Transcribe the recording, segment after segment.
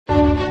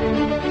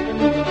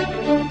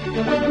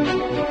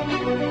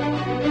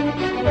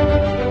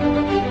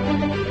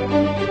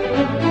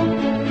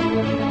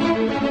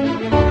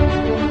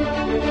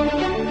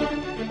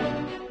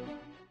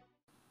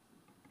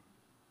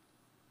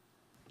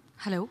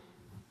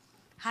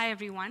Hi,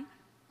 everyone.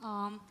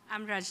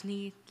 I'm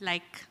Rajni,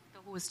 like the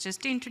host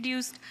just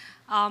introduced.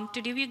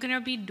 Today, we're going to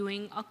be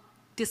doing a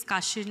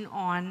discussion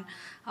on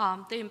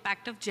the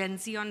impact of Gen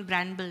Z on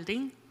brand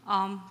building.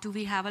 Do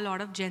we have a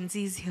lot of Gen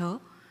Zs here?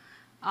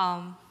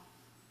 Um,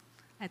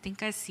 I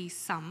think I see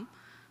some.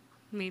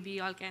 Maybe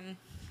y'all can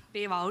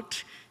wave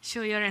out,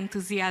 show your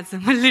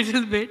enthusiasm a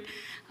little bit,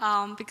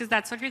 because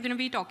that's what we're going to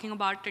be talking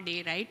about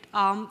today, right?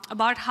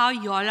 About how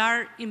y'all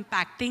are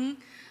impacting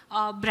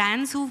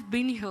brands who've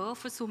been here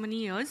for so many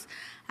years,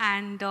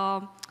 and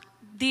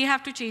they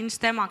have to change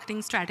their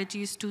marketing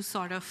strategies to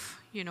sort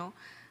of,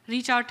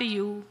 reach out to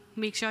you,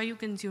 make sure you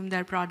consume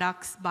their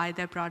products, buy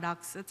their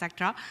products,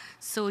 etc.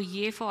 So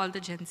yay for all the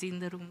Gen Z in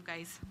the room,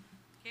 guys.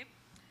 Okay.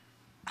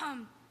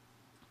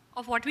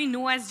 Of what we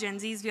know as Gen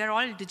Zs, we are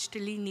all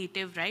digitally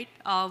native, right?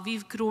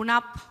 We've grown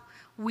up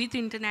with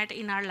internet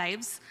in our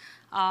lives.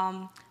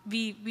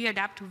 We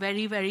adapt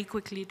very, very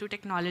quickly to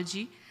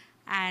technology.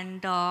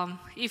 And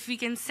if we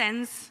can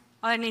sense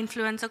an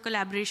influencer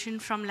collaboration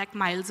from like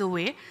miles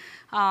away,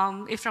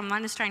 if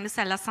someone is trying to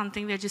sell us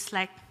something, we're just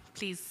like,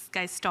 please,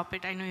 guys, stop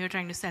it. I know you're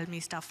trying to sell me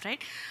stuff,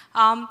 right?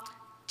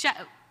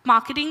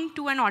 Marketing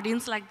to an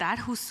audience like that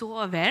who's so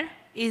aware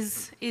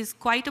is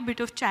quite a bit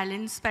of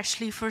challenge,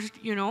 especially for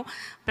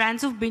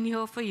brands who've been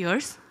here for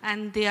years,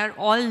 and they are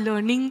all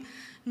learning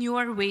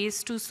newer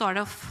ways to sort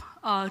of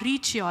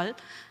reach y'all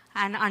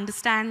and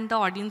understand the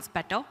audience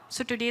better.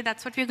 So today,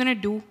 that's what we're going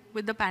to do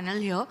with the panel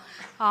here.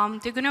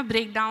 They're going to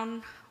break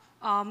down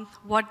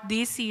what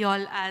they see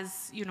y'all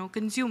as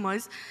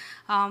consumers,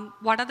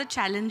 what are the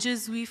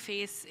challenges we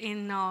face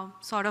in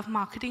sort of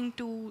marketing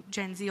to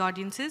Gen Z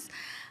audiences,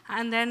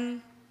 and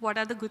then what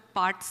are the good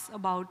parts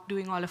about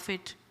doing all of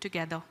it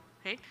together,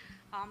 right?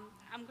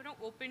 I'm going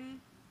to open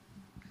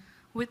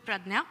with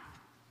Pradnya.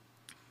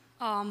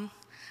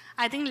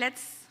 I think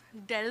let's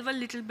delve a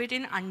little bit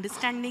in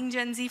understanding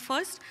Gen Z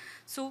first.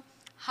 So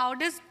how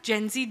does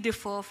Gen Z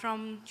differ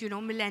from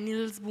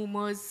millennials,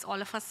 boomers,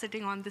 all of us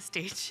sitting on the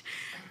stage,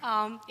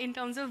 in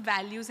terms of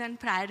values and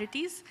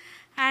priorities?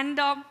 And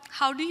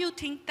how do you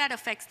think that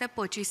affects their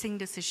purchasing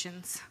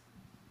decisions?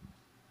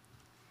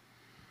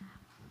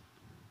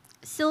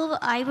 So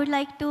I would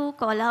like to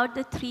call out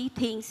the three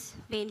things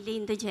mainly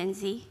in the Gen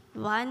Z.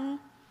 One,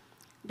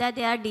 that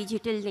they are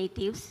digital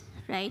natives,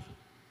 right?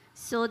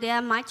 So they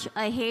are much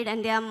ahead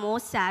and they are more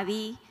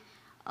savvy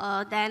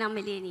than our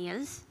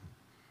millennials.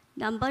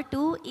 Number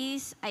two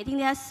is, I think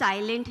they are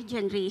silent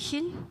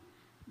generation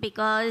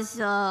because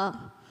they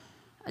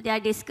are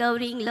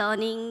discovering,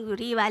 learning,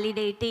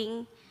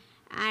 revalidating,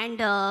 and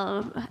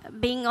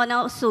being on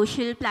a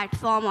social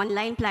platform,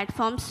 online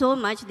platform so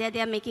much that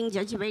they are making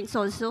judgments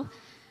also.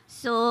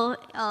 So,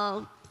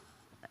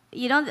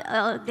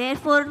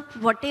 therefore,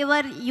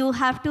 whatever you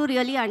have to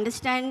really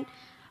understand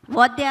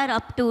what they are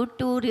up to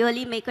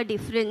really make a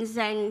difference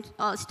and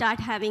start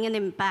having an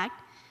impact.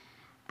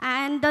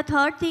 And the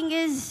third thing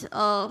is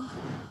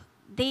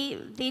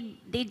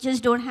they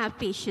just don't have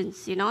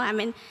patience, I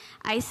mean,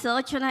 I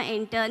search on the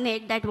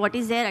internet that what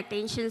is their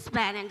attention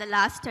span, and the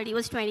last study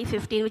was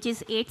 2015, which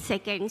is 8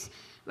 seconds.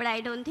 But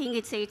I don't think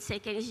it's 8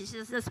 seconds, it's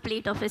just a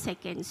split of a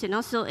second,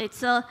 So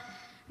it's a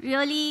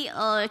really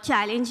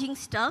challenging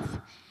stuff.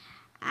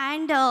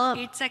 And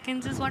 8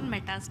 seconds is what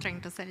Meta is trying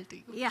to sell to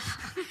you. Yeah.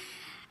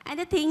 And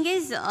the thing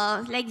is,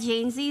 like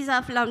Gen Zs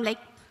are from like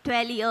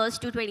 12 years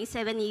to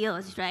 27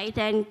 years, right?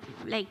 And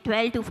like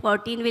 12 to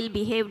 14 will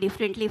behave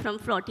differently from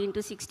 14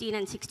 to 16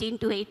 and 16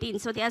 to 18.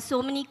 So there are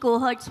so many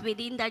cohorts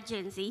within that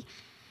Gen Z.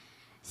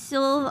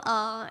 So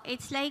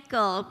it's like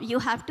you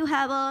have to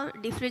have a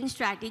different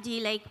strategy.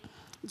 Like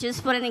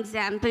just for an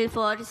example,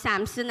 for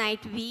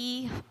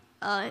Samsonite,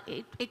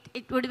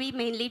 it would be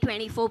mainly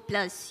 24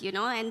 plus,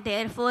 and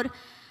therefore,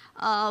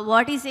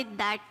 what is it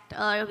that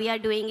we are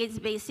doing is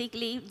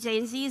basically,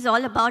 Gen Z is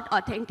all about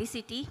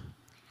authenticity.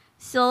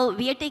 So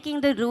we are taking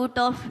the route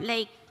of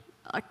like,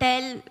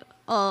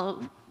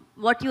 tell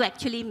what you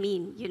actually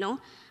mean,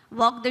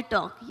 walk the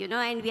talk,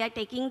 and we are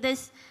taking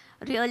this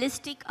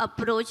realistic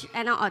approach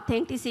and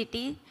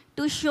authenticity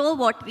to show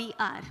what we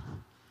are.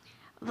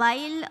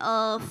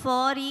 While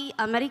for the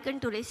American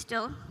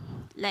Tourister,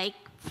 like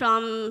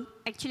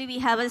actually we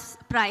have a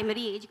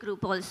primary age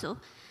group also.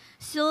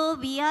 So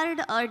we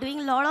are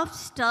doing a lot of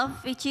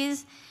stuff which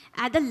is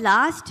at the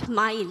last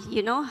mile,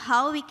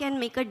 how we can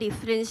make a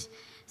difference.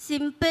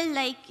 Simple,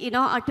 like, a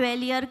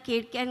 12-year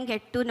kid can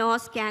get to know,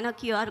 scan a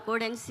QR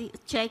code and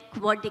check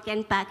what they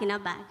can pack in a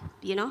bag,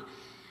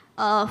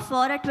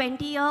 For a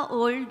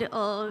 20-year-old,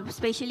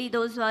 especially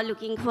those who are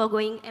looking for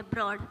going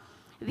abroad,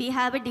 we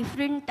have a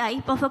different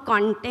type of a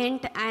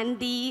content and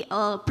the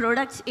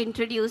products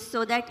introduced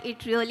so that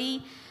it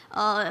really,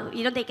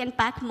 they can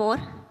pack more,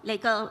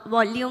 like a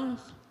volume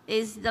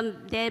is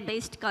their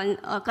best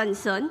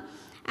concern.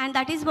 And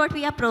that is what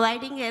we are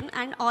providing them,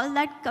 and all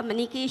that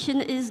communication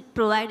is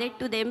provided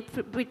to them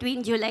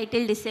between July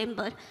till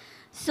December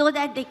so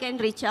that they can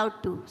reach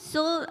out to.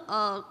 So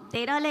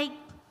there are like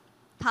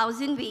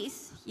 1,000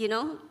 ways,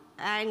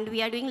 and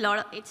we are doing a lot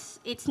of,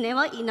 it's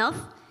never enough.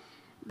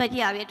 But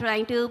yeah, we're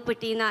trying to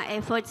put in our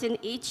efforts in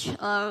each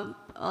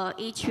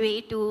each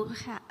way to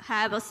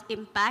have us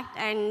impact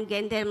and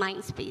gain their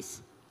mind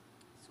space.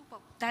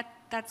 Super.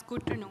 That's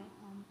good to know.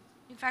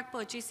 In fact,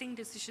 purchasing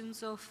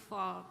decisions of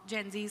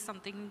Gen Z is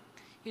something,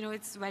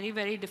 it's very,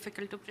 very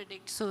difficult to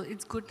predict. So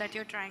it's good that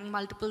you're trying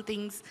multiple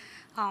things.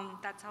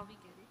 That's how we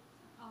get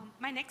it.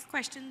 My next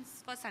question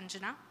is for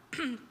Sanjana.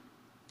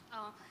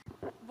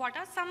 What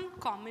are some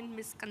common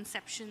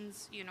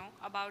misconceptions,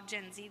 about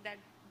Gen Z that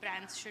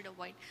brands should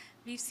avoid?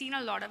 We've seen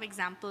a lot of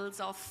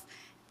examples of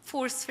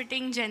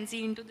force-fitting Gen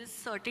Z into this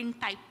certain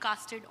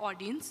typecasted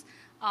audience.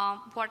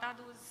 What are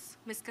those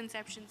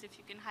misconceptions, if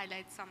you can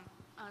highlight some?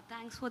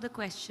 Thanks for the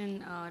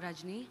question,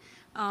 Rajni.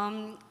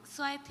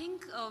 So I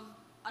think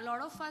a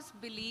lot of us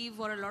believe,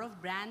 or a lot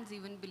of brands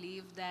even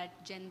believe,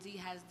 that Gen Z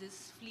has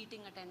this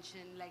fleeting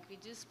attention, like we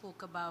just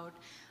spoke about,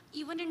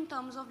 even in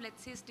terms of,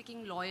 let's say,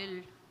 sticking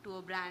loyal to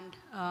a brand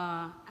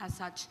as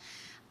such.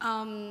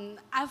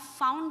 I've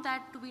found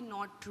that to be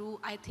not true.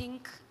 I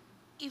think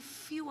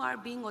if you are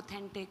being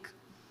authentic,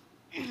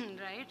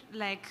 right,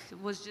 like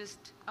was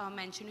just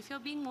mentioned, if you're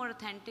being more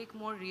authentic,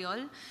 more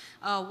real,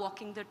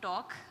 walking the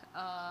talk,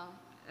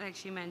 like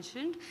she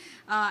mentioned,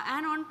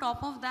 and on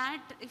top of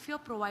that, if you're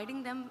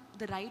providing them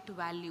the right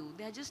value,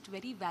 they're just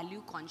very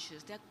value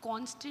conscious. They're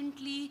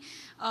constantly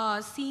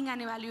seeing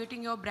and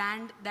evaluating your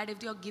brand, that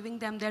if you're giving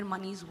them their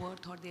money's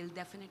worth, or they'll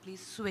definitely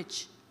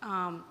switch.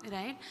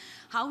 Right?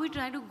 How we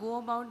try to go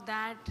about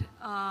that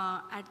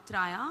at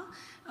Traya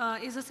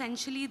is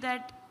essentially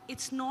that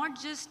it's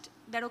not just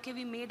that, okay,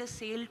 we made a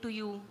sale to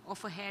you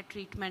of a hair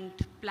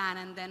treatment plan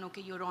and then,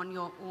 okay, you're on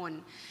your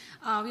own.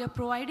 We are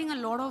providing a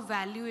lot of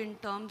value in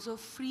terms of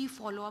free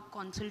follow-up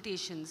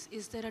consultations.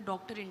 Is there a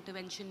doctor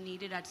intervention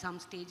needed at some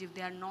stage if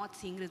they are not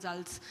seeing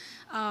results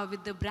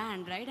with the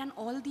brand, right? And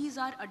all these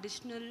are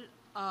additional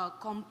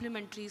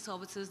complementary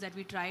services that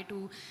we try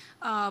to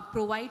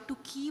provide to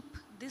keep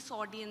this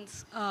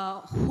audience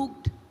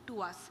hooked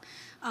to us.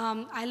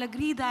 I'll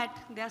agree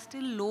that they're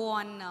still low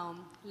on,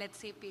 let's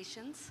say,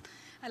 patience.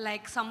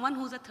 Like someone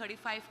who's a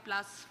 35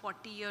 plus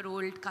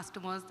 40-year-old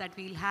customers that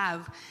we'll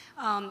have,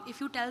 if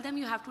you tell them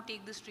you have to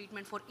take this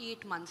treatment for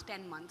 8 months,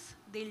 10 months,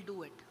 they'll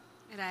do it,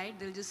 right?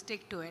 They'll just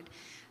stick to it.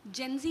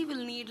 Gen Z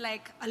will need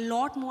like a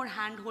lot more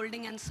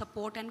hand-holding and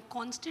support and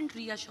constant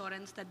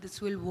reassurance that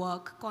this will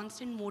work,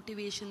 constant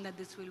motivation that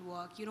this will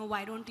work.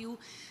 Why don't you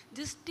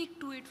just stick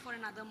to it for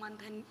another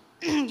month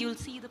and you'll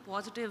see the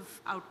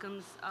positive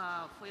outcomes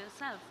for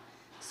yourself.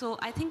 So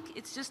I think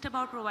it's just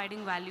about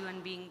providing value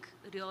and being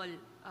real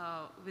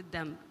with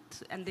them,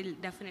 and they'll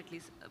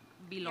definitely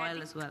be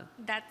loyal as well.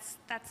 That's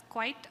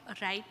quite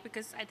right,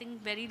 because I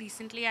think very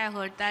recently I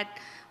heard that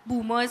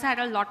boomers had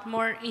a lot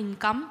more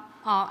income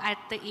at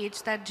the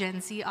age that Gen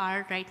Z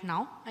are right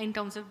now in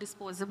terms of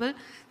disposable.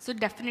 So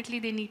definitely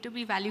they need to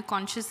be value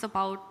conscious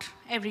about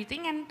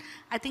everything, and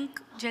I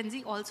think Gen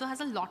Z also has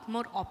a lot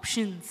more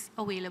options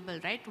available,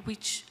 right,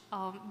 which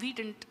we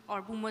didn't,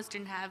 or boomers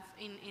didn't have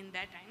in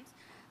their times.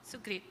 So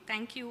great,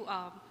 thank you,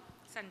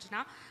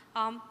 Sanjana.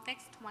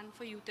 Next one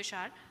for you,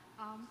 Tushar.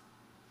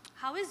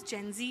 How is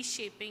Gen Z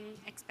shaping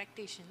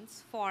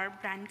expectations for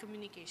brand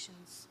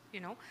communications?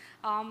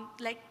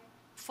 Like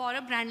for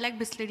a brand like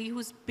Bisleri,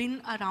 who's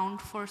been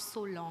around for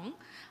so long,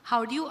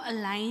 how do you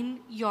align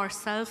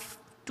yourself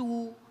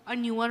to a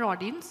newer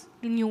audience,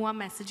 to newer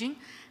messaging,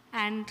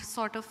 and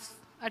sort of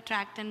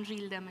attract and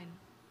reel them in?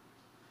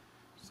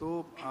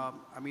 So,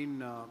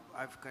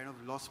 I've kind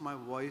of lost my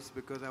voice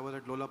because I was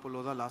at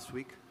Lollapalooza last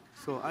week.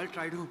 So I'll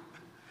try to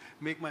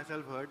make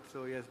myself heard.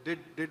 So yes,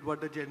 did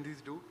what the Gen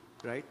Zs do,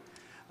 right?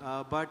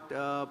 But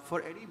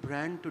for any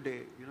brand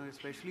today,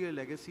 especially a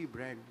legacy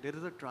brand, there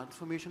is a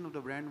transformation of the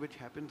brand which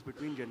happens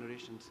between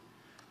generations.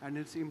 And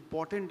it's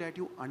important that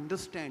you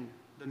understand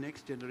the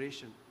next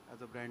generation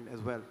as a brand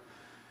as well.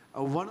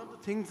 One of the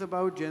things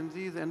about Gen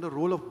Zs and the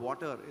role of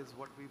water is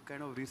what we've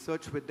kind of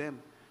researched with them,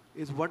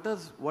 is what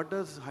does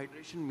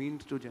hydration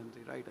means to Gen Z,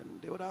 right?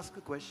 And they would ask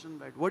a question,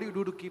 right? What do you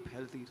do to keep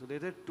healthy? So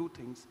there are two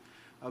things.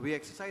 We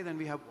exercise and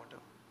we have water,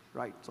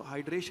 right? So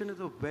hydration is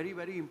a very,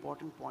 very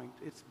important point.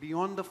 It's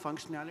beyond the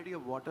functionality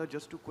of water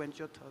just to quench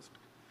your thirst.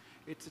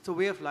 It's a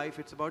way of life.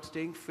 It's about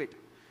staying fit.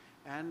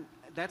 And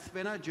that's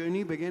when our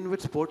journey began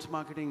with sports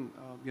marketing,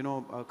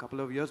 a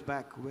couple of years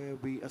back, where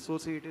we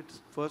associated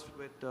first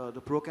with the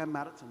Pro-Cam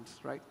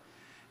marathons, right?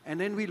 And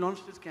then we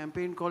launched this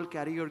campaign called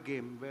Carry Your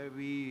Game, where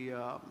we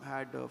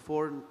had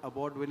 4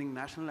 award-winning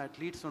national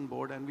athletes on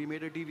board, and we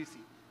made a DVC,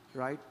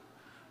 right?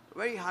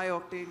 Very high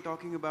octane,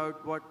 talking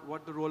about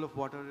what the role of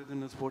water is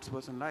in a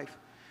sportsperson life.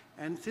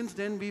 And since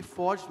then, we've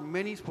forged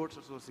many sports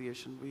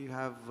associations. We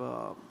have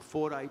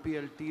 4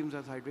 IPL teams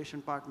as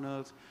hydration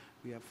partners.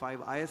 We have 5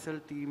 ISL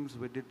teams.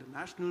 We did the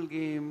national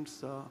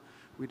games.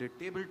 We did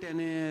table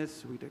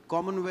tennis. We did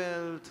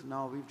Commonwealth.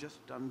 Now we've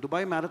just done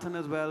Dubai Marathon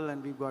as well,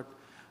 and we've got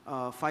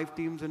 5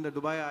 teams in the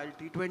Dubai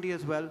ILT20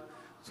 as well.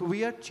 So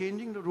we are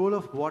changing the role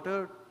of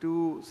water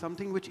to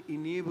something which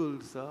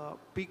enables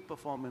peak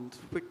performance,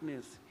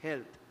 fitness,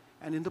 health.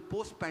 And in the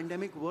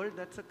post-pandemic world,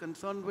 that's a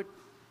concern with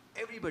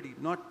everybody,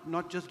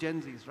 not just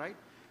Gen Zs, right?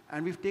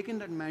 And we've taken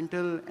that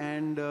mantle,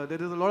 and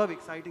there is a lot of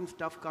exciting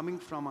stuff coming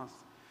from us.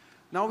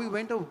 Now we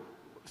went a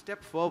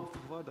step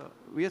further.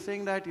 We are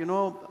saying that,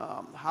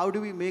 how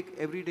do we make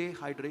everyday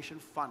hydration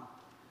fun?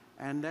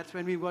 And that's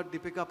when we got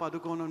Deepika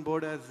Padukone on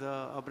board as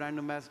a brand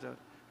ambassador,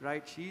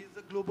 right? She's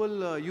a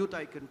global youth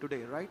icon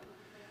today, right?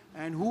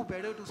 And who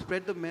better to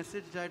spread the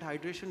message that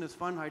hydration is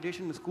fun,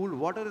 hydration is cool.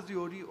 Water is the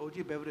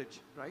OG beverage,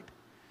 right?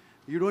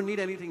 You don't need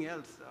anything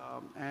else.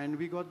 And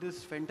we got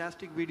this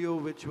fantastic video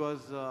which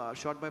was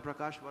shot by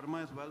Prakash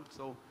Verma as well.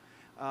 So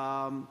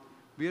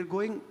we are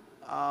going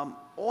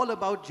all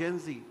about Gen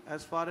Z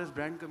as far as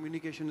brand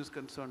communication is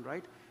concerned,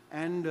 right?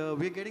 And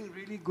we're getting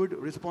really good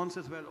response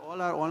as well.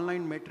 All our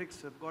online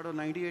metrics have got a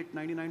 98,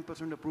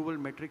 99% approval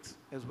metrics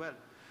as well.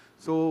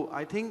 So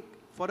I think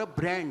for a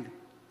brand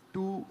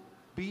to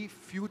be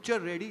future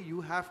ready,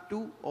 you have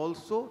to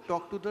also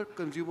talk to the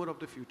consumer of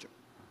the future.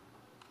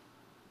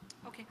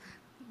 Okay,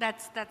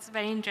 that's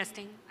very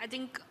interesting. I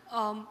think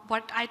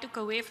what I took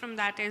away from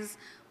that is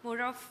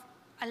more of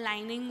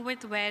aligning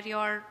with where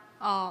your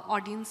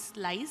audience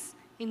lies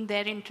in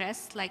their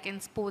interests, like in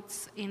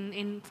sports,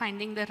 in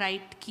finding the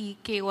right key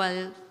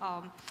KOL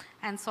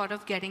and sort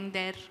of getting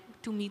there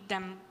to meet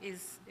them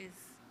is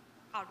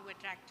how to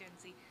attract Gen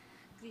Z.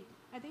 Great.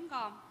 I think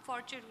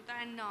for Charuta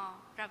and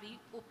Ravi,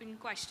 open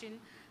question.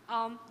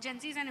 Gen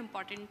Z is an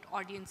important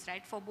audience,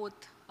 right, for both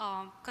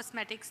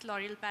cosmetics,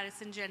 L'Oreal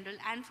Paris in general,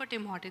 and for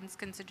Tim Hortons,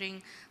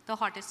 considering the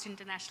hottest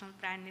international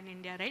brand in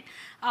India, right?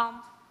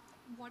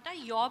 What are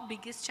your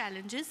biggest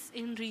challenges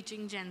in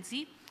reaching Gen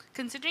Z?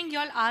 Considering you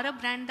all are a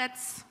brand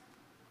that's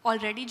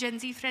already Gen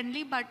Z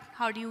friendly, but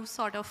how do you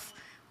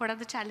what are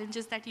the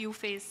challenges that you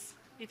face,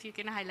 if you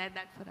can highlight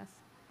that for us?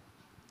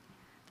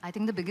 I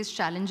think the biggest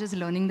challenge is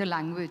learning the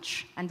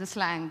language and the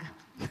slang.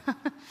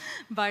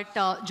 But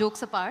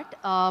jokes apart,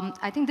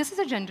 I think this is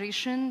a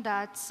generation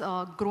that's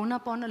grown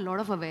up on a lot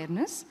of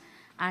awareness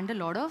and a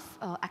lot of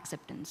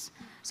acceptance.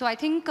 So I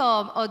think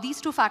these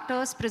two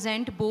factors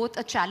present both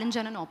a challenge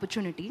and an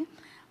opportunity.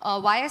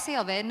 Why I say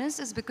awareness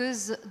is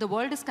because the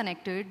world is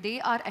connected. They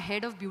are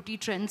ahead of beauty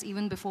trends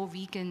even before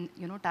we can,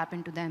 tap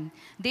into them.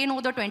 They know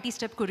the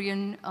 20-step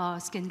Korean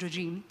skin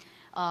regime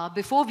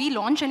before we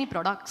launch any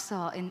products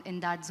in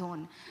that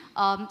zone.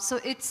 So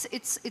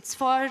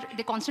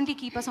they constantly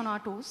keep us on our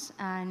toes,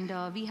 and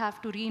we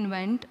have to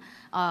reinvent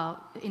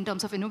in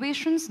terms of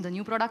innovations, the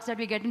new products that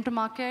we get into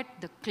market,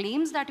 the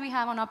claims that we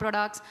have on our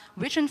products,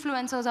 which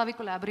influencers are we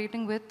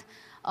collaborating with,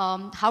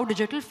 how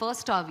digital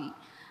first are we.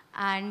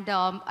 And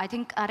I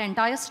think our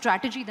entire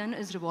strategy then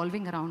is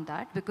revolving around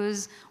that,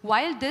 because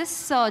while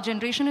this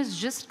generation is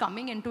just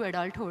coming into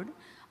adulthood,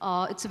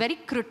 it's very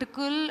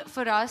critical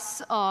for us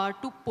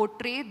to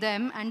portray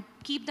them and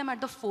keep them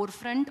at the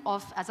forefront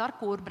as our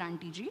core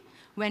brand TG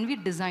when we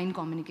design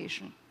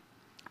communication.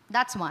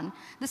 That's one.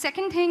 The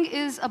second thing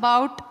is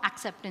about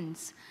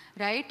acceptance,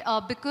 right?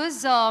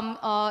 Because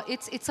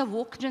it's a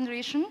woke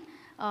generation.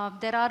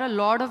 There are a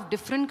lot of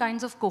different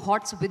kinds of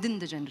cohorts within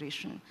the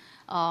generation.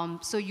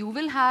 So you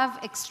will have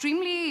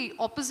extremely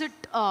opposite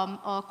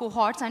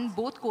cohorts and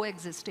both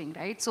coexisting,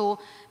 right? So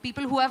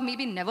people who have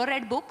maybe never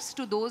read books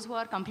to those who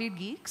are complete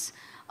geeks,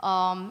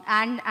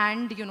 and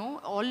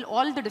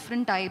all the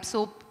different types.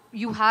 So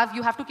you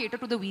have to cater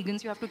to the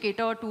vegans, you have to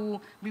cater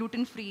to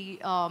gluten-free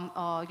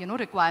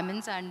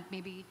requirements, and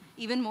maybe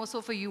even more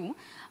so for you.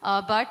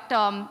 But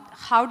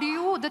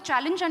the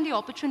challenge and the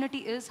opportunity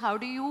is, how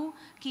do you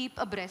keep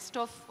abreast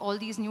of all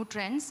these new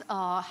trends,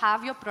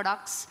 have your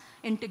products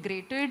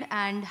integrated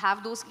and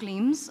have those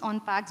claims on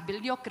packs,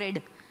 build your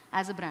cred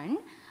as a brand.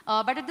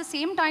 But at the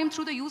same time,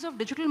 through the use of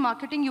digital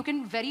marketing, you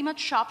can very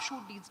much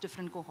sharpshoot these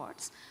different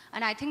cohorts.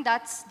 And I think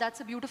that's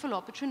a beautiful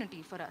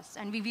opportunity for us.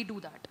 And we do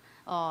that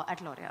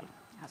at L'Oreal.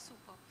 Yeah.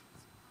 Super.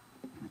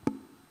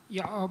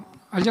 Yeah,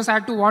 I'll just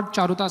add to what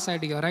Charuta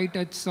said here, right?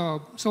 It's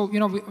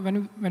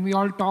when we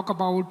all talk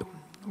about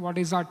what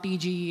is our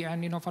TG,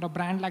 and for a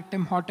brand like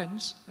Tim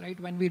Hortons, right?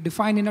 When we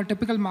define in a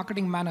typical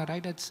marketing manner,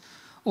 right? It's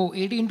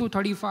 18 to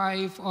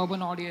 35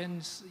 urban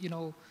audience,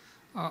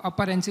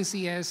 upper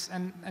NCCS,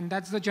 and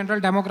that's the general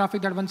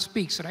demographic that one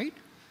speaks, right?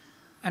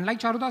 And like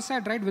Charuta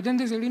said, right, within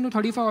this 18 to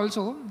 35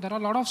 also, there are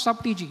a lot of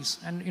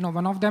sub-TGs, and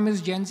one of them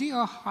is Gen Z.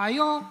 A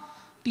higher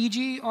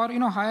TG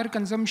or higher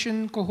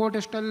consumption cohort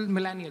is still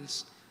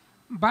millennials.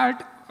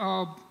 But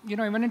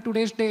even in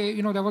today's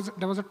day, there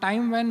was a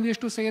time when we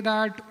used to say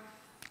that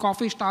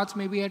coffee starts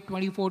maybe at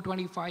 24,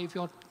 25.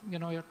 Your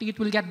teeth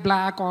will get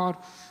black, or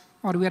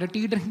we are a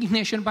tea drinking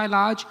nation by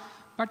large.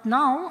 But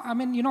now,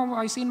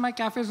 I see in my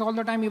cafes all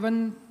the time,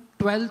 even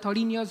 12,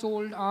 13 years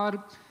old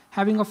are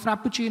having a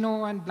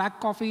frappuccino and black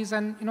coffees,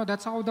 and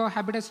that's how the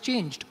habit has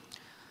changed.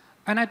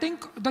 And I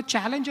think the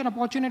challenge and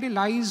opportunity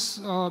lies,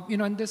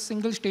 in this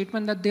single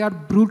statement that they are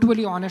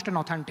brutally honest and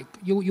authentic.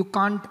 You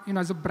can't,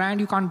 as a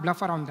brand, you can't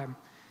bluff around them.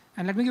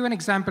 And let me give you an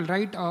example,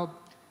 right?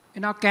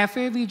 In our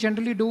cafe, we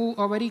generally do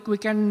a very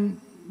quick and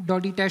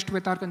dirty test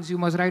with our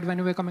consumers, right?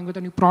 When we're coming with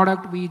a new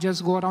product, we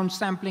just go around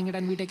sampling it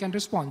and we take a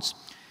response.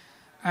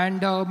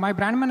 And my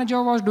brand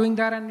manager was doing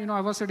that, and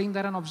I was sitting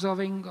there and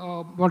observing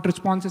what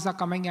responses are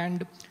coming.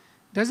 And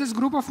there's this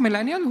group of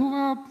millennials who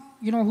were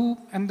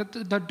and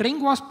the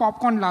drink was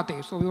popcorn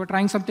latte. So we were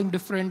trying something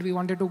different. We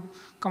wanted to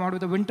come out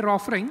with a winter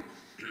offering.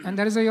 And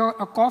there is a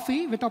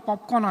coffee with a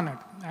popcorn on it.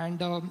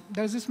 And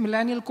there's this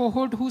millennial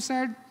cohort who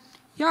said,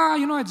 yeah,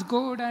 it's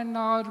good,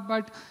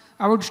 but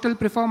I would still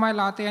prefer my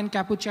latte and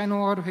cappuccino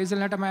or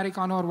hazelnut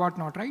Americano or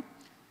whatnot, right?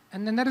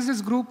 And then there is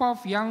this group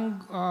of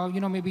young,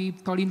 maybe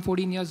 13,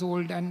 14 years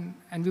old, and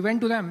we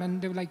went to them,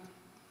 and they were like,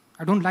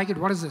 I don't like it.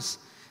 What is this?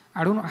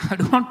 I don't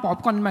want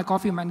popcorn in my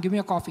coffee, man. Give me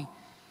a coffee.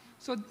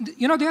 So,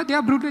 they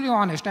are brutally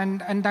honest,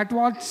 and that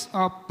what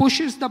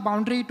pushes the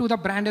boundary to the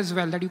brand as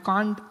well, that you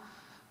can't,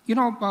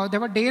 there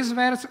were days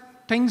where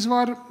things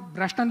were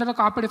brushed under the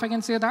carpet, if I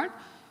can say that,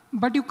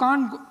 but you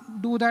can't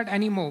do that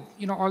anymore.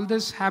 All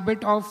this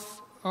habit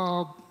of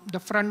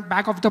the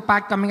back of the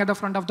pack, coming at the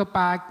front of the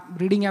pack,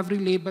 reading every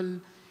label,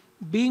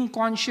 being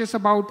conscious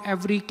about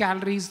every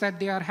calories that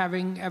they are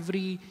having,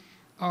 every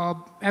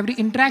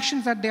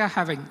interactions that they are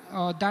having,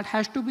 that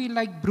has to be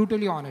like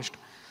brutally honest.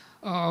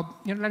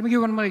 Let me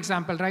give one more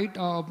example, right?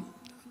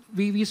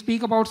 We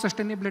speak about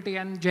sustainability,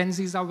 and Gen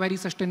Zs are very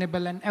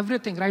sustainable and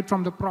everything, right?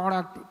 From the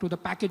product to the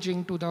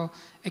packaging to the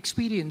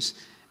experience.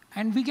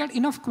 And we get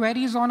enough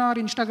queries on our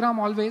Instagram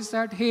always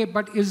that, hey,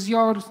 but is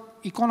your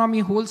economy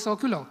whole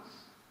circular?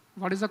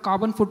 What is the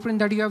carbon footprint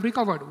that you have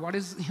recovered? What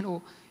is,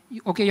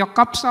 okay, your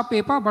cups are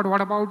paper, but what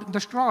about the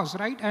straws,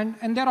 right?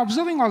 And they're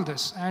observing all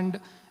this.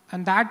 And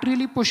that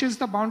really pushes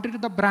the boundary to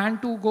the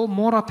brand to go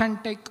more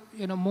authentic,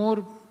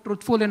 more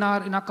truthful in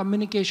our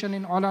communication,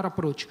 in all our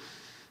approach.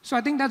 So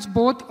I think that's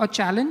both a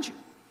challenge,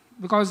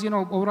 because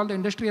overall the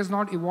industry has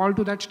not evolved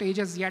to that stage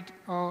as yet,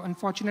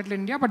 unfortunately,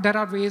 in India, but there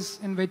are ways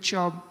in which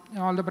all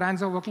the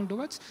brands are working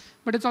towards.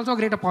 But it's also a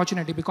great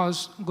opportunity,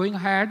 because going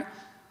ahead,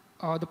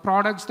 the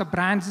products, the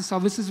brands, the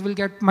services will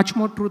get much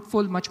more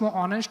truthful, much more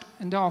honest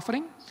in their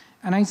offering.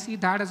 And I see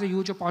that as a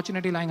huge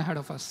opportunity lying ahead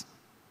of us.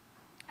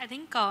 I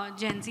think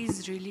Gen Z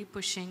is really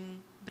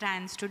pushing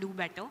brands to do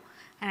better.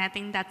 And I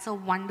think that's a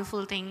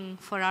wonderful thing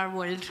for our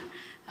world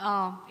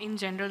in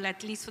general,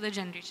 at least for the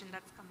generation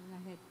that's coming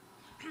ahead.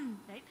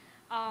 Right?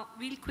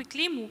 We'll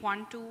quickly move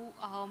on to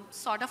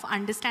sort of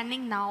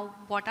understanding now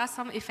what are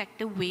some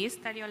effective ways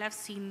that you all have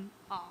seen,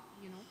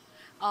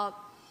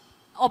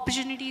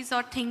 opportunities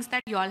or things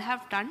that you all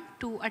have done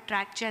to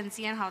attract Gen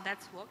Z and how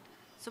that's worked.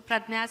 So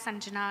Pradnya,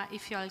 Sanjana,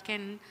 if you all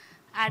can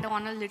add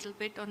on a little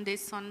bit on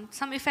this, on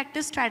some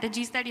effective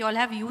strategies that you all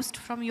have used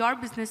from your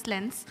business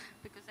lens,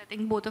 because I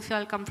think both of you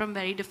all come from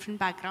very different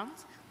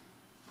backgrounds.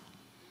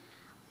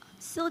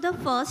 So the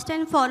first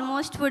and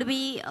foremost would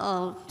be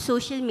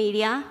social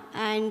media,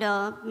 and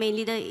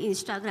mainly the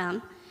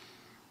Instagram,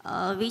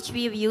 which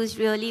we've used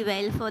really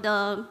well for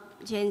the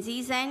Gen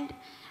Zs. And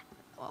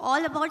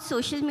all about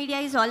social media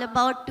is all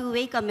about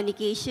two-way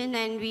communication,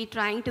 and we're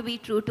trying to be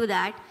true to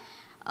that,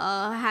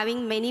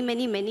 having many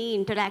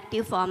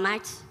interactive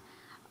formats,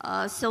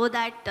 so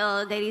that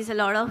there is a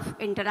lot of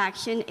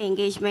interaction,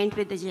 engagement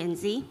with the Gen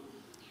Z.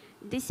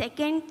 The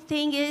second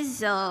thing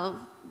is,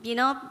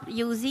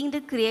 using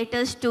the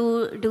creators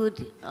to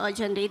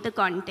generate the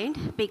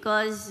content,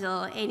 because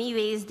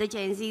anyways, the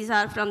Gen Zs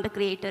are from the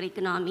creator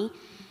economy,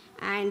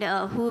 and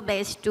who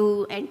best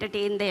to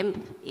entertain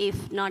them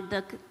if not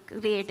the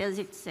creators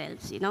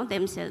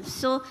themselves.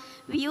 So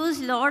we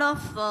use a lot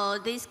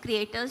of these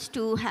creators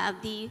to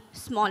have the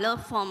smaller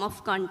form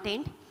of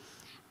content.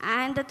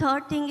 And the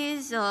third thing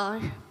is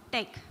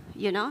tech,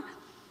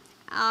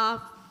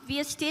 we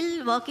are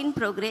still work in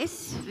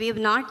progress. We have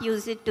not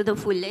used it to the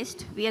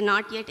fullest. We are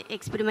not yet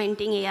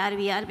experimenting AR,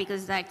 VR,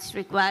 because that's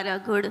require a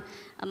good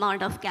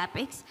amount of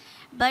capex.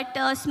 But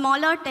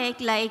smaller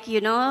tech like,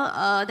 the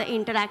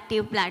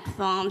interactive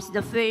platforms,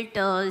 the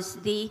filters,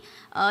 the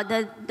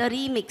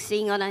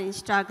remixing on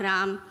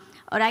Instagram.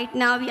 Right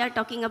now we are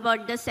talking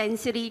about the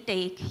sensory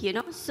tech,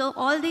 So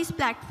all these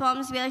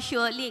platforms we are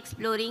surely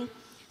exploring,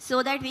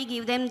 so that we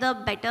give them the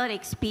better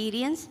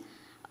experience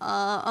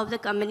of the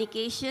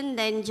communication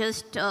than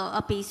just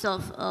a piece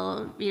of,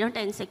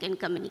 10-second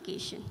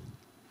communication.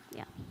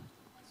 Yeah.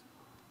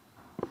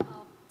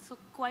 So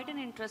quite an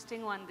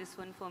interesting one, this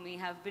one for me.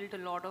 Have built a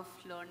lot of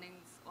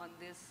learnings on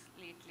this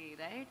lately,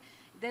 right?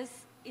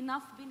 There's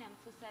enough been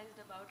emphasized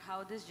about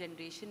how this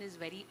generation is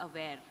very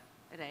aware,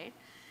 right?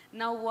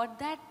 Now what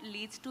that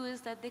leads to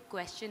is that they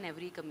question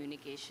every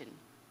communication,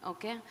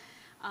 okay?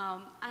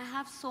 I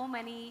have so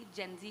many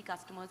Gen Z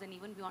customers and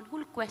even beyond who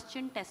will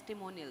question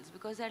testimonials,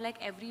 because they're like,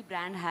 every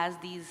brand has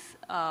these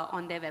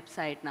on their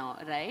website now,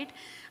 right?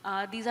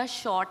 These are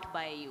shot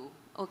by you.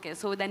 Okay,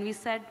 so then we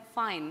said,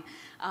 fine.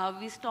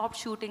 We stopped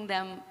shooting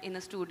them in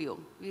a studio.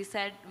 We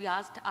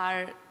asked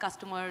our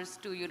customers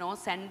to,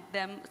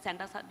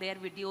 send us their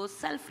videos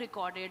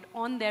self-recorded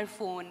on their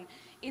phone,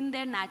 in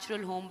their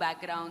natural home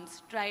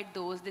backgrounds, tried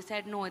those. They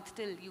said, no, it's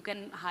still, you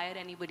can hire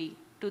anybody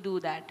to do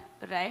that,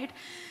 right?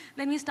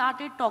 Then we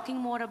started talking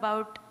more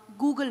about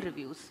Google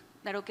reviews,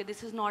 that, okay,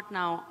 this is not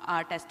now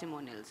our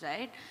testimonials,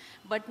 right?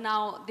 But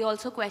now they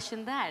also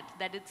question that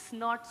it's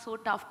not so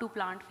tough to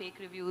plant fake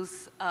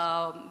reviews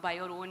by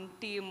your own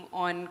team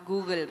on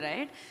Google,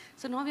 right?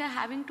 So now we are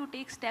having to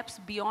take steps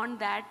beyond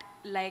that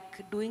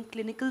like doing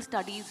clinical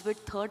studies with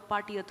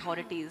third-party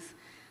authorities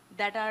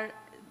that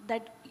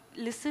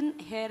listen,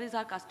 here is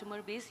our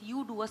customer base,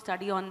 you do a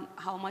study on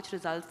how much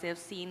results they've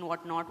seen,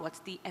 what not, what's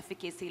the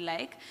efficacy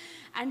like,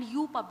 and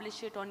you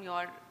publish it on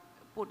your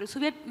portal. So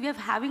we are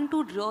having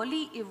to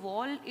really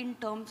evolve in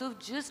terms of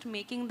just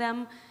making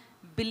them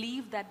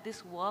believe that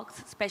this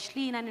works,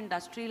 especially in an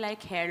industry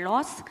like hair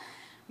loss,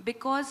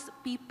 because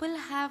people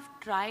have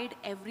tried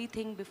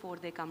everything before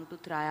they come to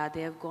Traya.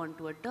 They have gone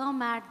to a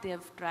dermat, they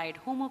have tried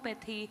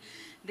homeopathy,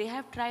 they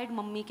have tried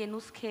mummy ke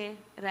nuskhe,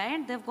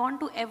 right? They've gone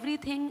to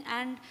everything,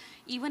 and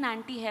even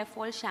anti-hair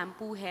fall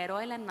shampoo, hair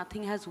oil, and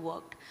nothing has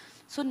worked.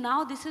 So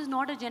now this is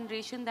not a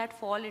generation that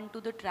fall into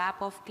the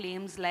trap of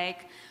claims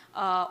like,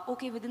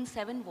 okay, within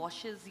 7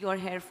 washes, your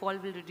hair fall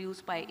will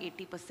reduce by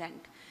 80%.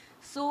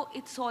 So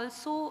it's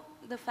also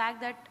the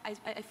fact that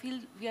I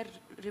feel we are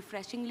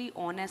refreshingly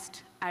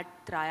honest at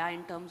Traya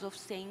in terms of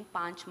saying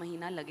 5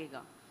 mahina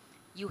lagega.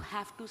 You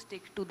have to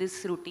stick to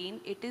this routine.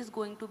 It is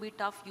going to be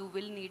tough. You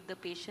will need the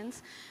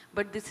patience,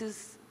 but this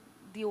is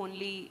the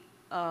only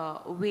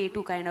way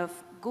to kind of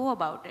go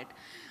about it.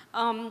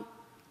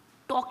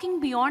 Talking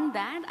beyond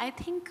that, I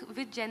think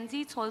with Gen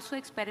Z, it's also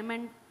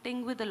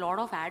experimenting with a lot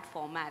of ad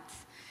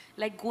formats,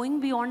 like going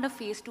beyond a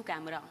face to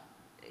camera.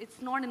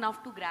 It's not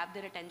enough to grab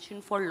their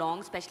attention for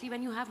long, especially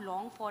when you have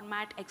long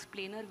format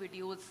explainer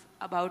videos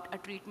about a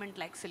treatment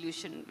like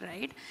solution,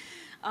 right?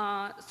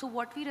 So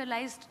what we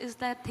realized is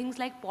that things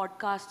like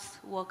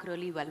podcasts work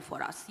really well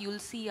for us. You'll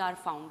see our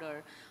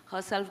founder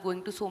herself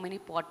going to so many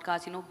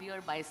podcasts, you know,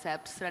 beer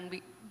biceps,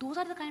 those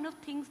are the kind of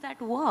things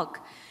that work.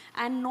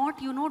 And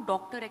not, you know,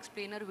 doctor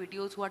explainer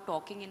videos who are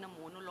talking in a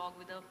monologue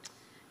with a...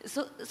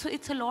 So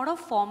it's a lot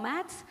of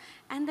formats,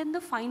 and then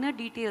the finer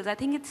details. I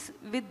think it's,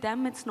 with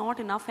them, it's not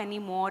enough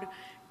anymore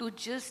to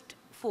just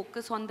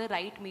focus on the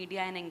right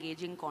media and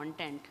engaging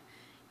content.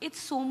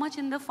 It's so much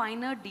in the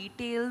finer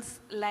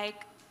details,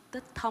 like the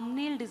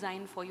thumbnail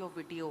design for your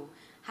video,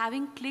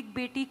 having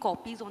clickbaity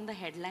copies on the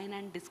headline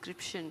and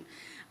description.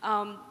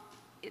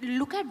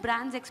 Look at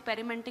brands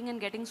experimenting and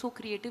getting so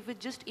creative with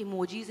just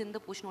emojis in the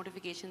push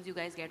notifications you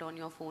guys get on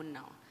your phone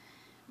now.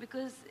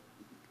 Because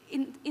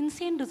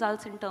insane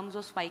results in terms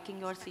of spiking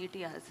your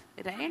CTRs,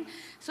 right?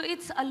 So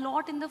it's a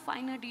lot in the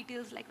finer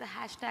details, like the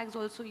hashtags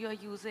also you're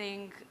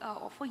using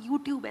for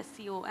YouTube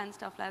SEO and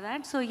stuff like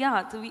that. So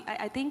yeah, so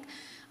I think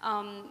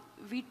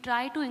we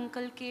try to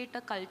inculcate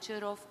a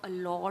culture of a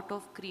lot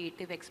of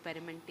creative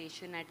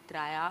experimentation at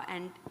Traya,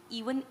 and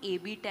even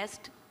A/B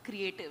test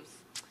creatives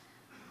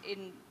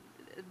in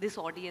this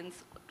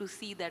audience to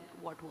see that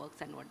what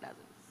works and what doesn't.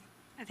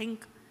 I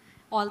think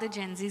all the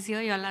Gen Zs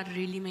here, y'all are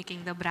really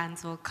making the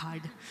brands work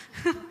hard.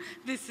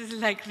 This is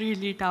like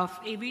really tough.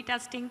 A/B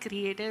testing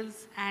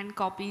creatives and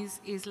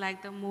copies is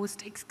like the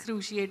most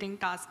excruciating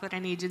task for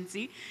an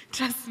agency.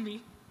 Trust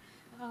me.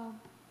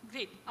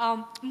 Great.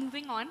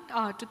 Moving on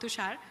to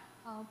Tushar.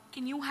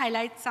 Can you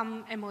highlight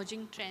some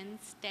emerging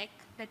trends, tech,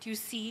 that you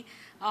see,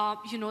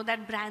 you know,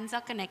 that brands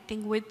are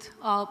connecting with,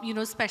 you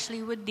know,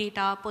 especially with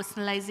data,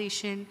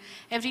 personalization,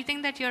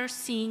 everything that you're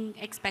seeing,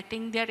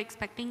 expecting, they're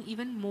expecting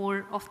even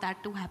more of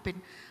that to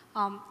happen.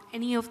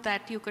 Any of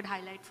that you could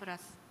highlight for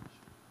us?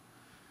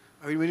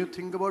 I mean, when you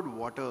think about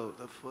water,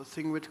 the first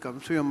thing which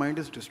comes to your mind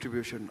is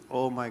distribution.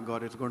 Oh my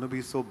God, it's going to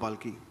be so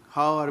bulky.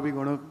 How are we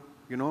going to,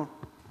 you know,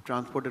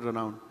 transport it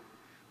around?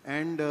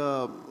 And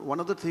one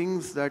of the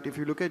things that if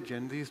you look at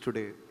Gen Zs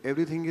today,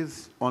 everything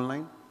is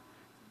online.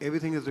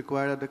 Everything is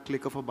required at the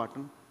click of a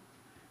button.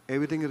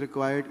 Everything is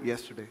required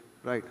yesterday,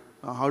 right?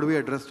 Now, how do we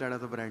address that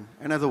as a brand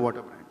and as a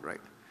water brand,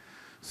 right?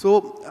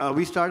 So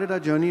we started our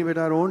journey with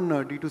our own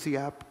D2C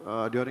app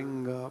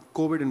during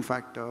COVID, in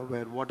fact,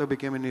 where water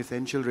became an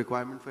essential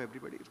requirement for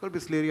everybody. It's called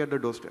Bisleri at the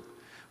doorstep.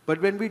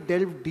 But when we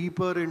delved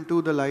deeper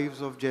into the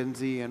lives of Gen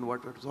Z and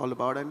what it's all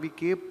about, and we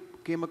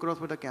came across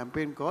with a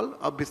campaign called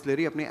Ab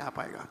Bisleri Apne App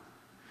Aayega,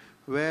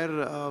 where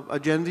a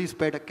Gen Z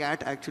pet, a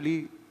cat,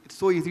 actually, it's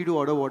so easy to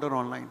order water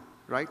online,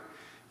 right?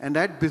 And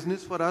that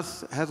business for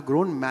us has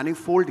grown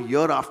manifold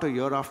year after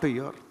year after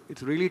year.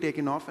 It's really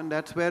taken off, and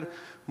that's where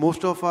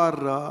most of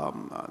our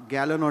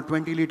gallon or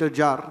 20-liter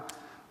jar,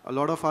 a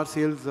lot of our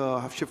sales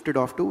have shifted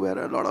off to, where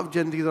a lot of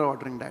Gen Zs are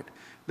ordering that.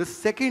 The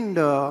second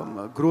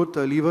growth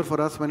lever for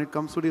us when it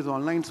comes to this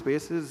online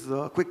space is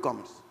quick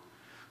commerce.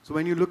 So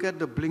when you look at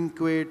the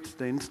Blinkwits,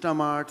 the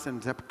Instamarts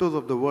and Zeptos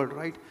of the world,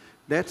 right,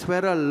 that's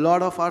where a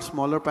lot of our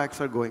smaller packs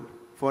are going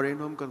for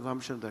in-home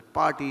consumption, at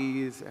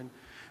parties,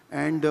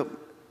 and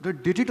the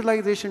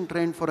digitalization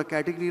trend for a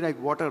category like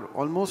water,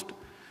 almost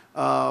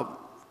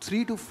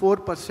 3 to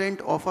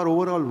 4% of our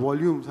overall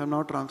volumes have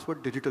now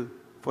transferred digital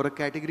for a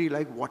category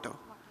like water.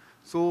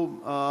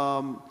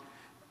 So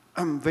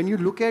when you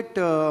look at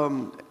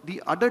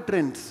the other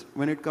trends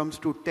when it comes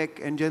to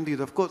tech and Gen Zs,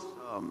 of course,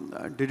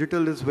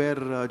 digital is where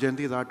Gen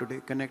Zs are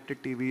today,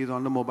 connected TVs,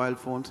 on the mobile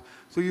phones.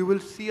 So you will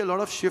see a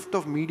lot of shift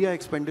of media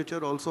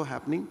expenditure also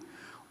happening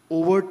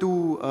over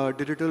to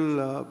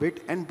digital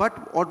bit.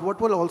 But what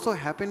will also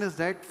happen is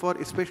that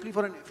especially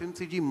for an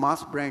FMCG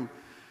mass brand,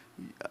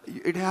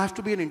 It has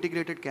to be an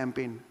integrated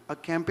campaign. A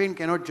campaign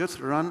cannot just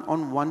run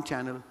on one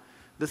channel.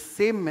 The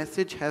same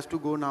message has to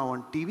go now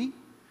on TV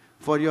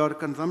for your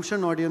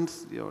consumption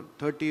audience, your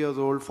 30 years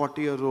old,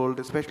 40 years old,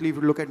 especially if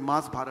you look at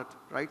Mass Bharat,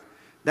 right?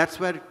 That's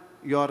where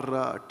your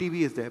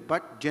TV is there.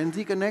 But Gen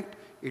Z Connect,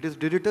 it is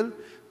digital.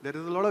 There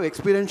is a lot of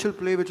experiential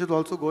play which is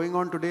also going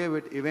on today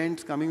with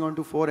events coming on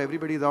to fore.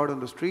 Everybody's out on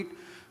the street.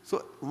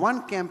 So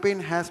one campaign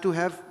has to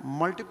have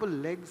multiple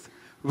legs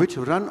which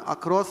run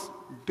across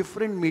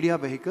different media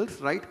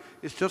vehicles, right?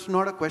 It's just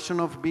not a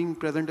question of being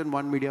present in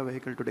one media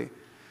vehicle today.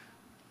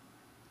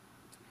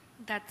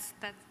 That's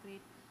great.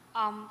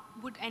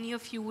 Would any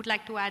of you would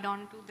like to add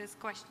on to this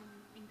question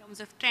in terms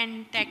of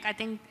trend, tech? I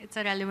think it's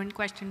a relevant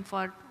question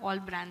for all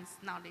brands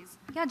nowadays.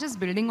 Yeah, just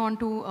building on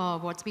to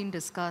what's been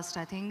discussed,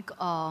 I think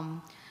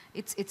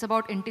it's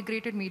about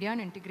integrated media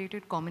and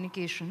integrated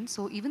communication.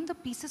 So even the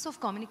pieces of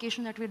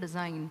communication that we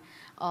design,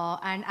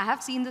 and I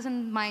have seen this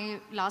in my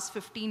last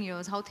 15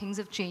 years, how things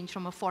have changed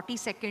from a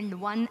 40-second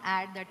one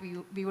ad that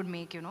we would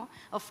make, you know,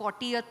 a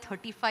 40, a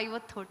 35, or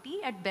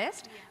 30 at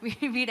best,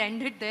 we'd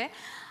end it there.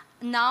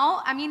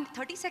 Now, I mean,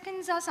 30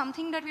 seconds are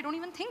something that we don't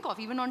even think of,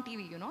 even on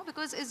TV, you know,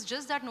 because it's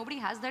just that nobody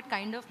has that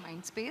kind of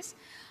mind space.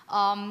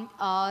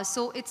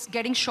 So it's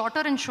getting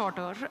shorter and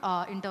shorter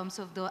in terms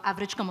of the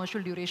average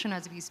commercial duration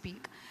as we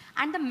speak.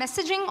 And the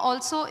messaging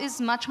also is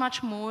much,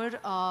 much more,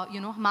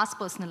 you know, mass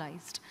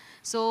personalized.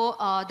 So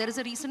there is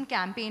a recent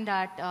campaign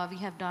that we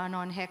have done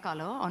on hair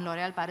color, on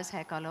L'Oreal Paris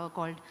hair color,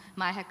 called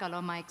My Hair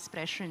Color, My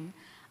Expression,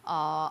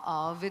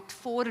 with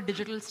 4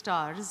 digital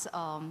stars,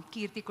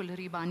 Kirti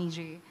Kulhari, Bani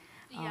J.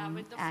 Yeah,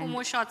 with the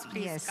FOMO shots,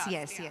 please.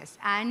 Yes.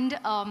 And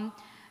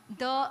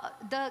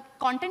the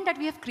content that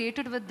we have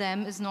created with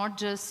them is not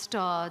just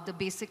the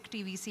basic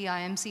TVC,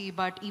 IMC,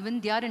 but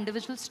even their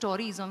individual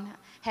stories on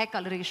hair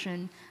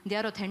coloration,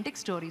 their authentic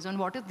stories on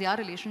what is their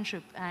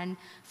relationship. And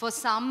for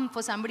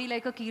somebody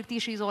like a Kirti,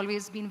 she's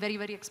always been very,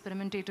 very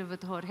experimentative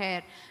with her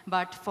hair.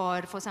 But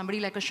for somebody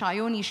like a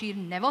Shayoni, she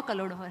never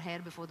colored her hair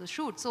before the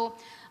shoot. So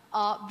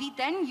we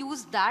then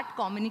use that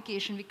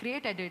communication, we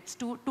create edits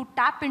to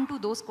tap into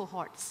those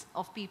cohorts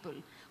of people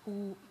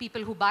who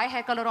buy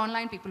hair color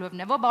online, people who have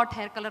never bought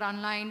hair color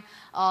online,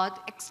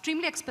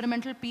 extremely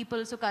experimental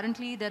people. So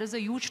currently there is a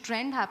huge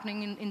trend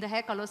happening in the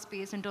hair color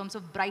space in terms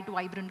of bright,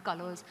 vibrant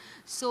colors.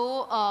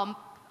 So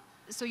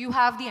so you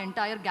have the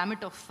entire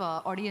gamut of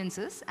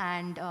audiences,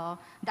 and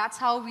that's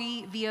how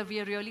we are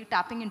really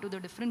tapping into the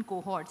different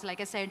cohorts.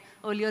 Like I said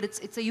earlier,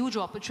 it's a huge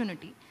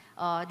opportunity.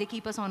 They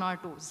keep us on our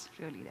toes,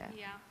 really, there.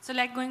 Yeah. So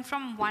like going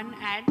from one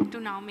ad to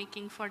now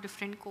making for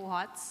different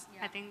cohorts,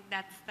 yeah. I think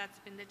that's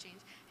been the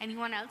change.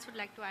 Anyone else would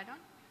like to add on?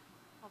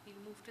 Or we'll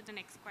move to the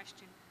next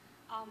question.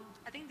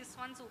 I think this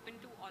one's open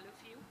to all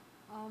of you.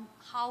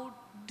 How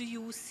do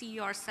you see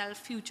yourself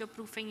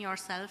future-proofing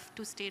yourself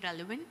to stay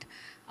relevant?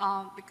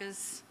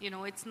 Because, you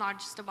know, it's not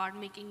just about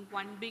making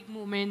one big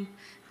moment,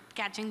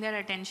 catching their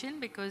attention,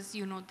 because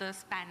you know the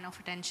span of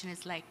attention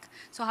is like.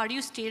 So how do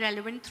you stay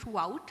relevant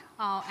throughout?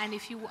 And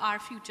if you are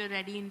future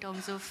ready in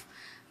terms of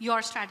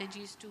your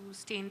strategies to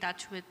stay in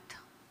touch with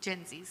Gen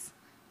Zs?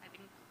 I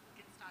think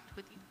we can start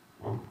with you.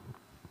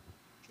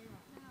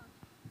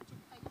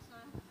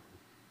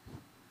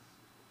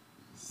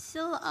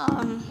 So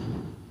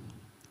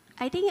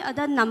I think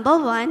the number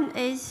one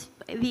is,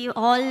 we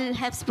all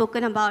have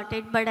spoken about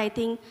it, but I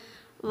think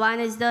one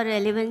is the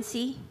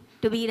relevancy,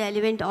 to be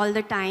relevant all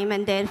the time,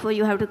 and therefore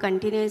you have to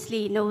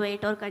continuously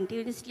innovate or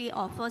continuously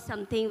offer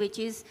something which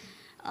is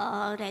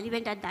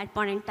relevant at that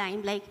point in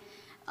time. Like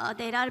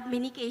there are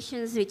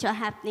minications which are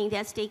happening,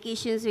 there are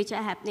staycations which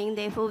are happening,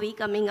 therefore we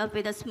coming up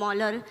with a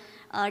smaller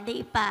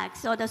day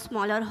packs or the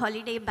smaller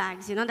holiday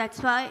bags, you know, that's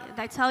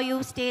how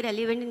you stay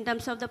relevant in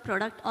terms of the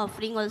product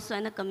offering also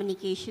and the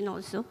communication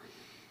also.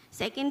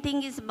 Second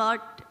thing is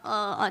about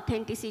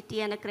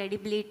authenticity and a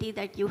credibility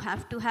that you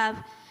have to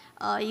have.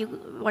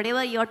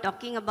 Whatever you're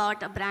talking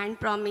about, a brand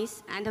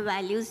promise and the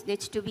values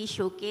needs to be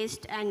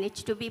showcased and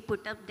needs to be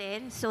put up there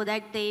so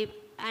that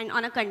and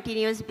on a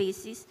continuous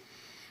basis.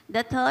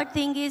 The third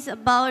thing is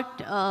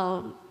about,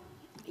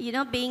 you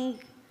know, being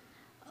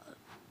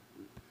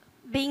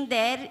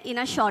there in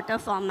a shorter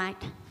format,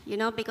 you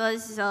know,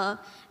 because,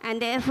 and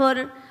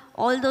therefore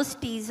all those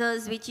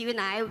teasers, which even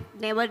I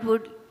never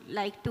would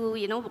like to,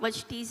 you know,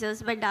 watch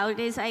teasers, but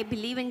nowadays I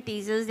believe in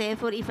teasers,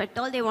 therefore if at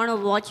all they want to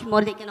watch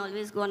more, they can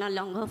always go on a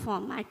longer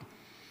format.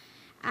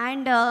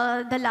 And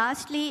the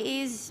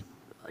lastly is,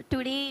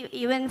 today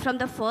even from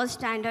the first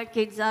standard,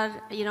 kids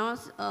are, you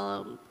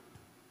know,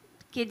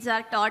 kids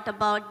are taught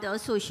about the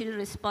social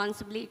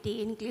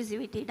responsibility,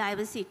 inclusivity,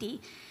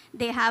 diversity.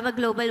 They have a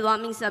global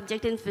warming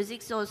subject in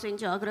physics also, in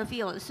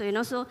geography also, you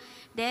know, so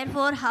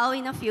therefore how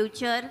in the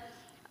future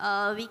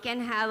we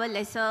can have a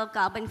lesser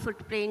carbon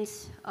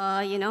footprints,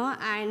 you know,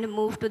 and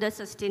move to the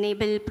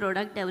sustainable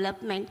product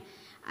development.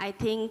 I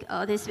think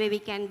this way we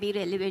can be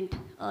relevant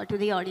to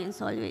the audience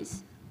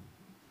always.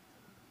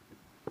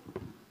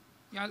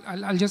 Yeah,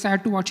 I'll just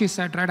add to what she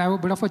said, right? I have a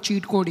bit of a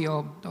cheat code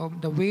here.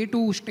 The way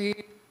to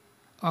stay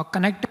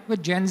connected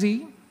with Gen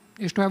Z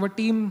is to have a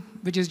team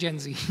which is Gen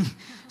Z.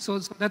 So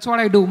that's what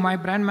I do. My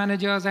brand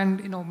managers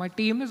and my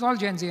team is all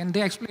Gen Z, and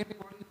they explain me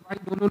why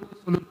Dololo is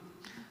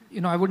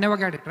Dololo. I would never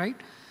get it, right?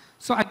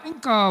 So I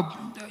think,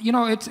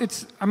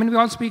 we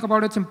all speak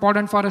about it's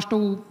important for us to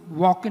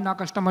walk in our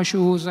customer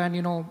shoes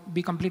and,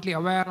 be completely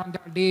aware on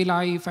their day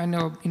life and,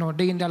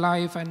 day in their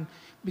life and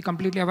be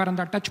completely aware on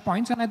their touch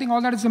points. And I think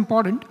all that is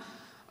important.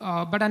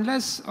 But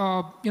unless,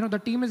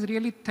 the team is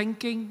really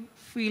thinking,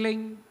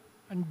 feeling,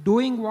 and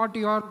doing what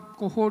your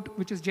cohort,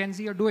 which is Gen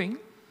Z, are doing,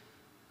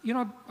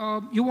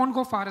 you won't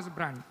go far as a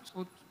brand.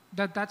 So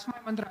that's my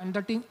mantra. And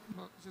the team,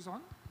 is this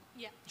on?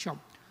 Yeah. Sure.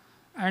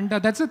 And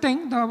that's the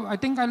thing. I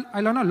think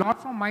I learn a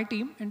lot from my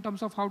team in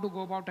terms of how to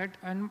go about it.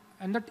 And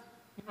that,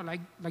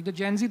 like the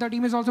Gen Z, the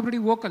team is also pretty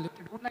vocal. If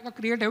they don't like a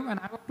creative and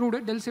I've approved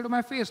it, they'll say to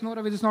my face, no,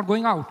 Ravi, this is not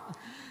going out.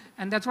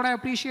 And that's what I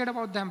appreciate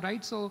about them,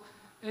 right? So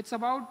it's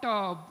about,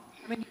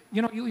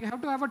 you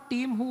have to have a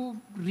team who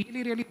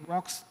really, really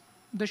walks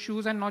the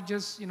shoes and not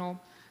just,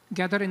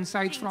 gather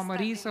insights from a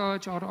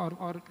research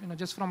or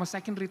just from a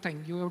secondary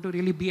thing. You have to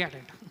really be at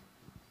it.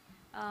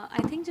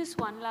 I think just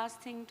one last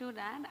thing to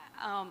that.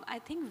 I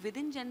think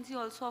within Gen Z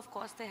also, of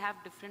course, they have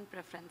different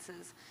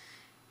preferences.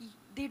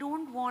 They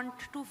don't want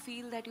to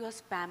feel that you are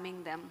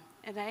spamming them,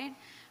 right?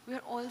 We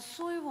are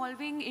also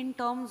evolving in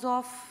terms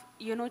of,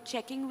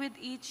 checking with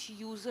each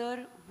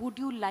user, would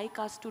you like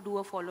us to do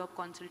a follow-up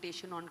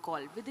consultation on call?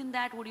 Within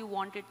that, would you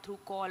want it through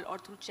call or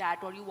through chat,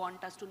 or you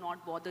want us to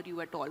not bother you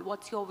at all?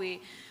 What's your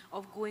way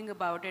of going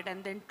about it?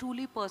 And then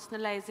truly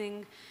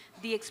personalizing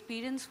the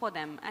experience for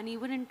them. And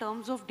even in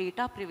terms of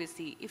data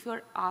privacy, if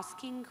you're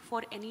asking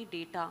for any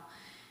data,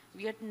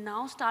 we are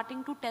now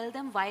starting to tell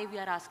them why we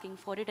are asking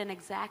for it and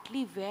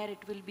exactly where it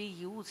will be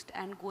used,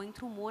 and going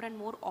through more and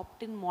more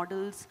opt-in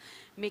models,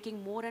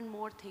 making more and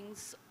more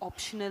things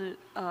optional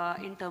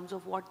in terms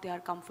of what they are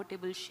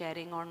comfortable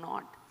sharing or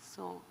not.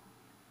 So,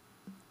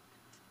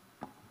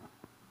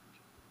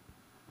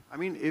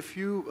 if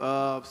you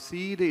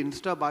see the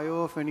Insta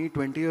bio of any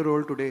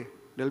 20-year-old today,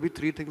 there'll be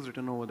 3 things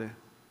written over there,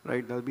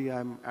 right? There'll be,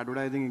 I'm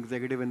advertising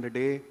executive in the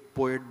day,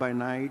 poet by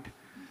night,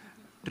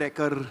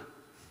 trekker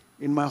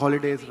in my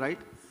holidays, right?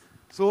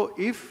 So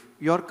if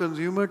your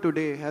consumer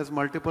today has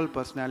multiple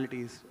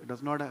personalities,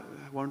 does not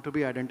want to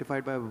be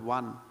identified by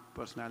one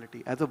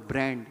personality, as a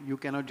brand, you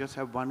cannot just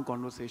have one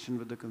conversation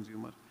with the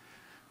consumer.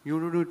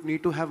 You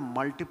need to have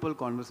multiple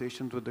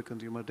conversations with the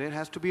consumer. There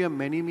has to be a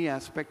many-me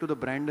aspect to the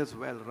brand as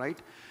well,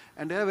 right?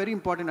 And they are very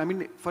important.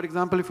 For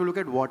example, if you look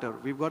at water,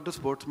 we've got the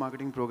sports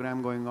marketing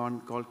program going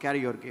on called Carry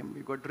Your Game.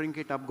 We've got Drink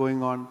It Up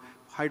going on,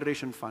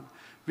 Hydration Fun.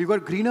 We've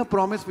got Greener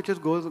Promise, which is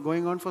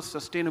going on for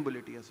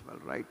sustainability as well,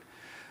 right?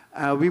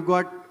 We've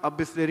got Ab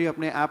Bisleri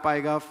apne app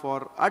aayega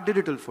for our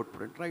digital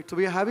footprint, right? So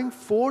we are having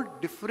 4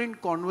 different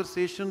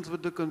conversations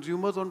with the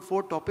consumers on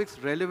 4 topics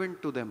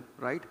relevant to them,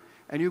 right?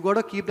 And you've got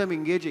to keep them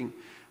engaging.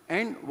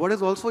 And what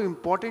is also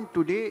important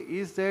today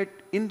is that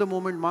in the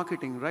moment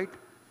marketing, right?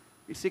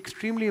 It's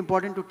extremely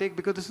important to take,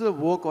 because this is a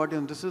work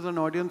audience. This is an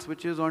audience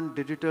which is on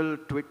digital,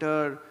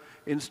 Twitter,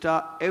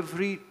 Insta,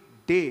 every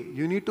day.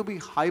 You need to be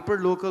hyper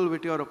local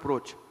with your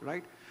approach,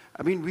 right?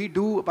 We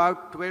do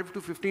about 12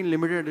 to 15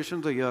 limited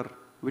editions a year.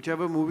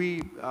 Whichever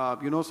movie,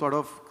 sort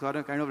of kind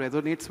of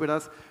resonates with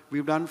us.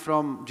 We've done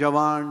from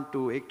Jawan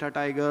to Ekta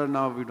Tiger.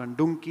 Now we've done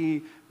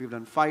Dunki, we've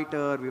done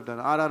Fighter, we've done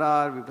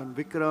RRR, we've done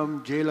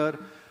Vikram, Jailer.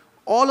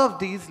 All of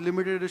these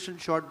limited edition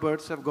short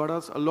bursts have got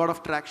us a lot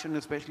of traction,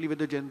 especially with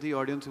the Gen Z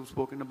audience who've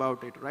spoken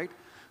about it, right?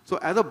 So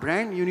as a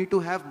brand, you need to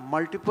have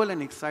multiple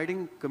and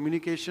exciting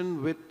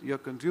communication with your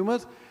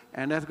consumers,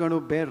 and that's going to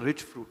bear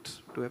rich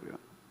fruits to everyone.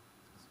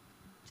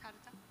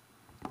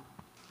 Charuta?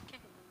 Okay.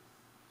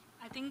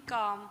 I think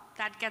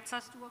that gets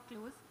us to a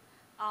close.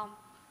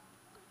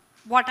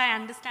 What I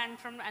understand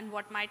from and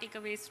what my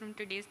takeaways from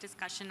today's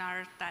discussion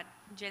are that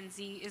Gen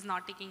Z is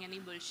not taking any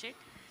bullshit.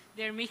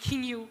 They're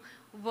making you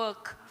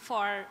work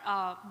for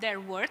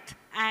their worth,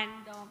 and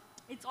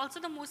it's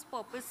also the most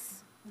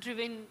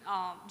purpose-driven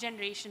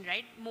generation,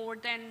 right? More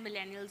than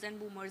millennials and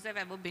boomers have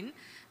ever been,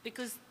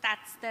 because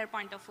that's their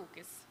point of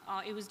focus.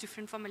 It was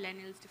different for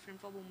millennials, different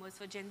for boomers.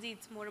 For Gen Z,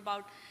 it's more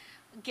about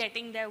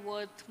getting their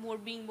worth,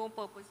 being more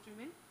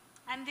purpose-driven,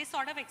 and they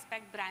sort of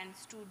expect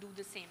brands to do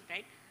the same,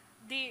 right?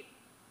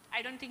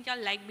 I don't think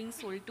y'all like being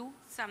sold to,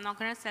 so I'm not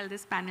going to sell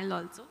this panel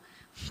also,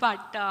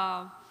 but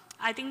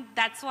I think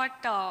that's what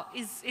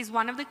is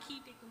one of the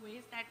key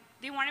takeaways, that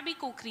they want to be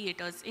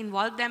co-creators,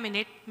 involve them in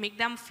it, make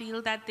them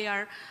feel that they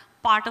are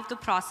part of the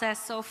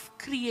process of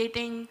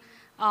creating,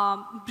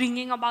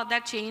 bringing about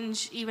that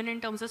change, even in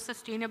terms of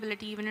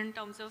sustainability, even in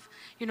terms of,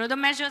 the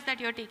measures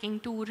that you're taking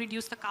to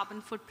reduce the carbon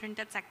footprint,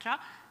 etc.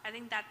 I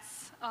think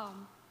that's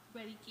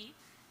very key.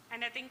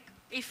 And I think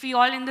if we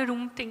all in the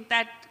room think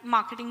that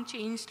marketing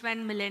changed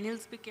when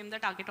millennials became the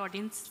target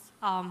audience,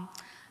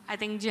 I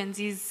think Gen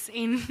Z's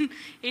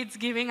it's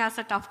giving us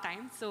a tough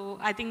time. So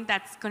I think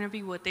that's going to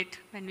be worth it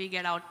when we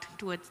get out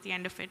towards the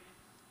end of it.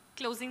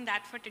 Closing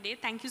that for today,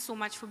 thank you so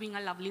much for being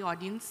a lovely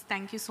audience.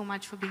 Thank you so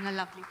much for being a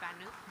lovely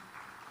panel.